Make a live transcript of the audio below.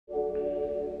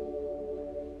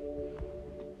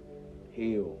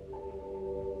heal.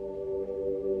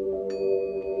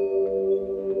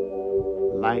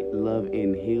 Light, love,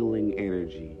 and healing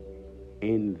energy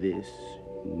in this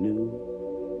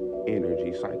new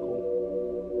energy cycle.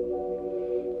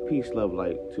 Peace, love,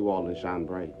 light to all and shine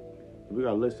bright. We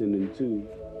are listening to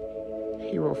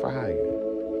Hero for Hire,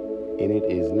 and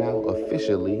it is now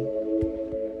officially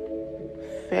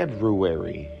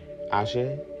February.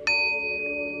 Ashe?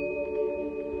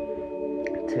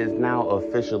 Tis now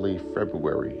officially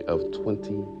February of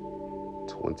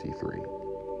 2023.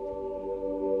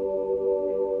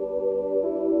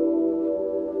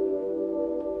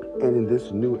 And in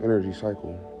this new energy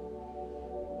cycle,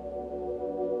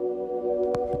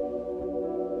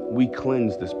 we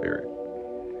cleanse the spirit.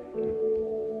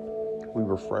 We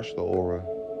refresh the aura.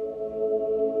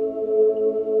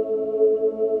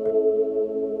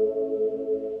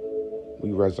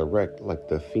 We resurrect like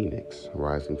the phoenix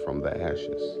rising from the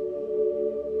ashes.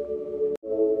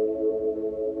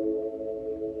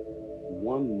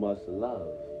 One must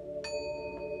love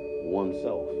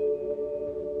oneself.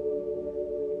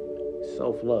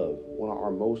 Self-love, one of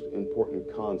our most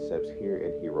important concepts here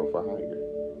at Hero for Hire.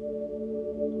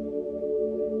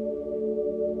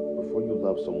 Before you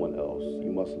love someone else,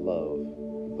 you must love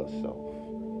the self.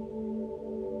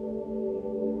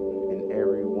 And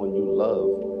everyone you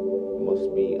love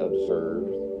must be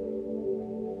observed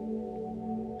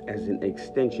as an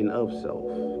extension of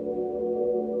self.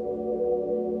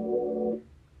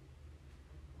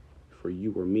 For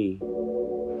you are me,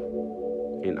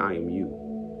 and I am you.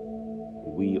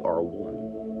 We are one.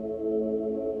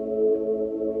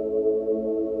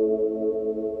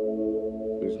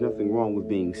 There's nothing wrong with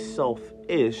being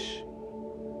selfish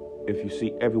if you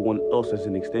see everyone else as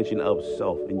an extension of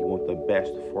self and you want the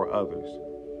best for others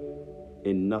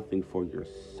and nothing for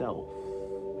yourself.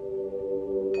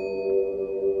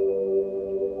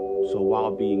 So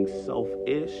while being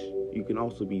selfish, you can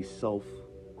also be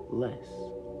selfless.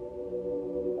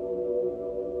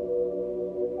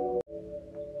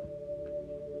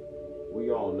 We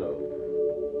all know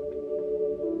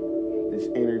this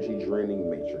energy draining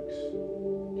matrix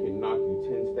can knock you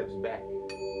 10 steps back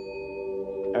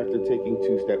after taking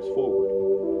 2 steps forward.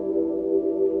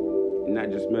 Not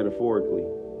just metaphorically,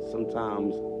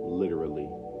 sometimes literally.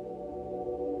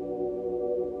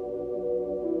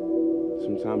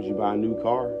 Sometimes you buy a new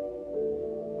car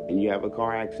and you have a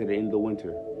car accident in the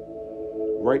winter,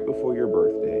 right before your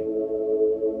birthday,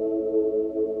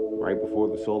 right before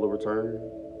the solar return,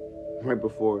 right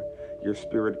before your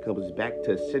spirit comes back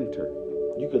to center.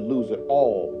 You could lose it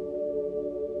all.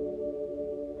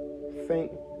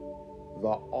 Thank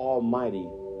the almighty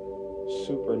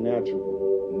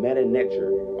supernatural meta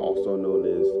nature, also known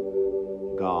as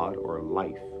God or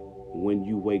life, when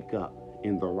you wake up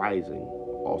in the rising,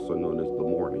 also known as the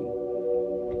morning.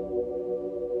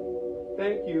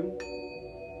 Thank you.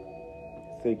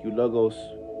 Thank you, Logos.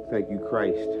 Thank you,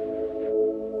 Christ.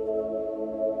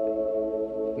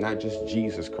 Not just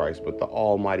Jesus Christ, but the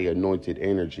almighty anointed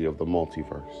energy of the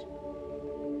multiverse.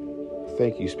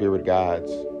 Thank you, spirit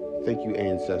guides. Thank you,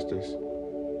 ancestors.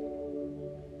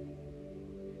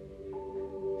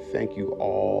 Thank you,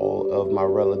 all of my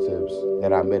relatives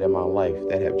that I met in my life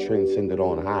that have transcended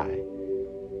on high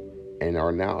and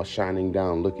are now shining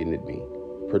down looking at me,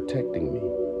 protecting me,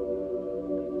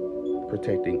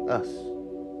 protecting us.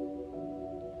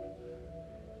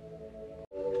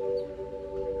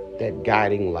 That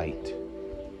guiding light,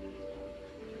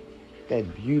 that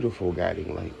beautiful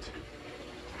guiding light.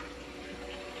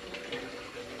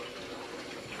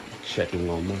 Checking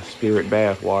on my spirit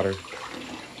bath water.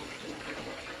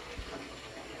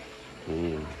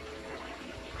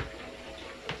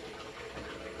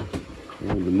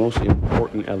 One of the most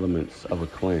important elements of a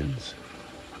cleanse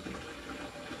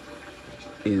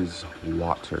is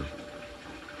water.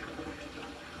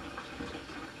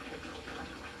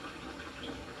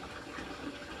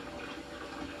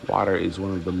 Water is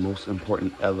one of the most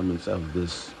important elements of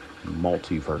this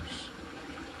multiverse.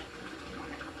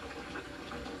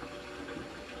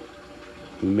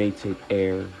 We may take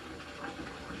air,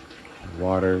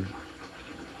 water,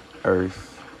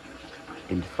 earth,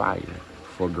 and fire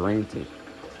for granted.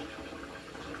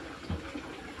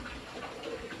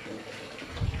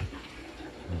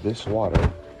 This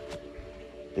water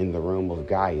in the realm of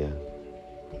Gaia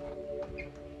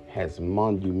has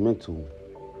monumental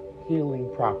healing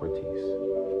properties.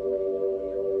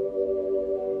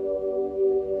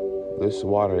 This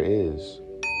water is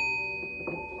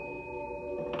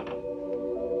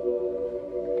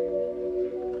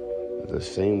the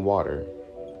same water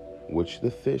which the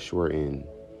fish were in,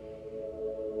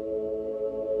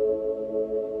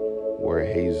 were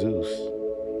where Jesus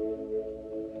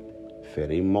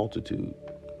fed a multitude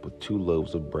with 2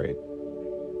 loaves of bread,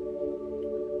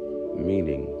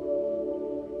 meaning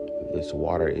this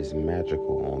water is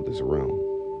magical on this realm.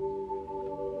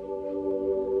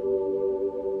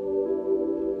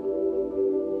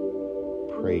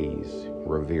 Praise,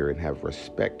 revere, and have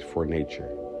respect for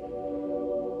nature.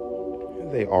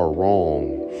 They are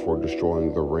wrong for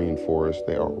destroying the rainforest.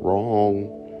 They are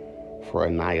wrong for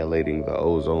annihilating the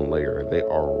ozone layer. They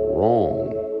are wrong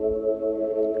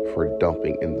for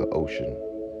dumping in the ocean.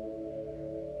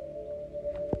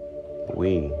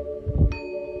 We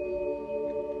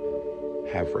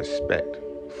have respect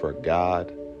for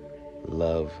God,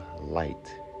 love, light,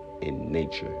 and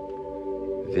nature.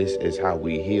 This is how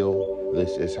we heal.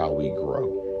 This is how we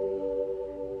grow.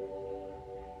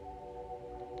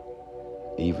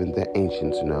 Even the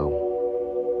ancients know.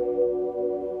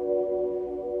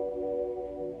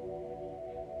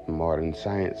 Modern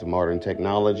science, modern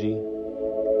technology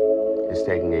is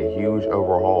taking a huge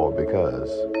overhaul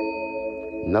because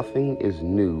nothing is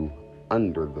new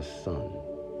under the sun.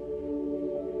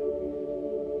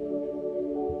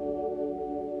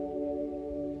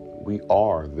 We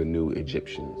are the new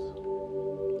Egyptians.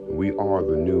 We are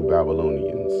the new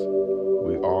Babylonians.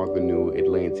 We are the new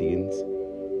Atlanteans.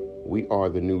 We are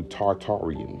the new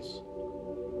Tartarians.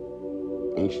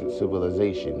 Ancient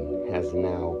civilization has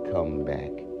now come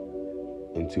back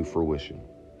into fruition.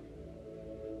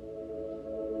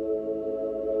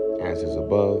 As is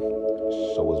above,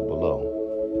 so is below.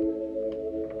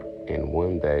 And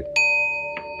one that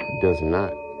does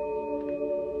not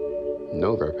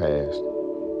know their past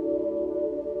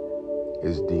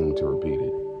is deemed to repeat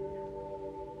it.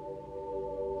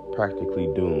 Practically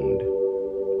doomed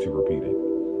to repeat it.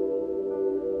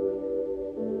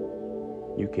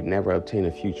 You can never obtain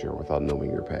a future without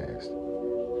knowing your past.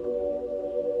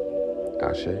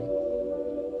 Ashe.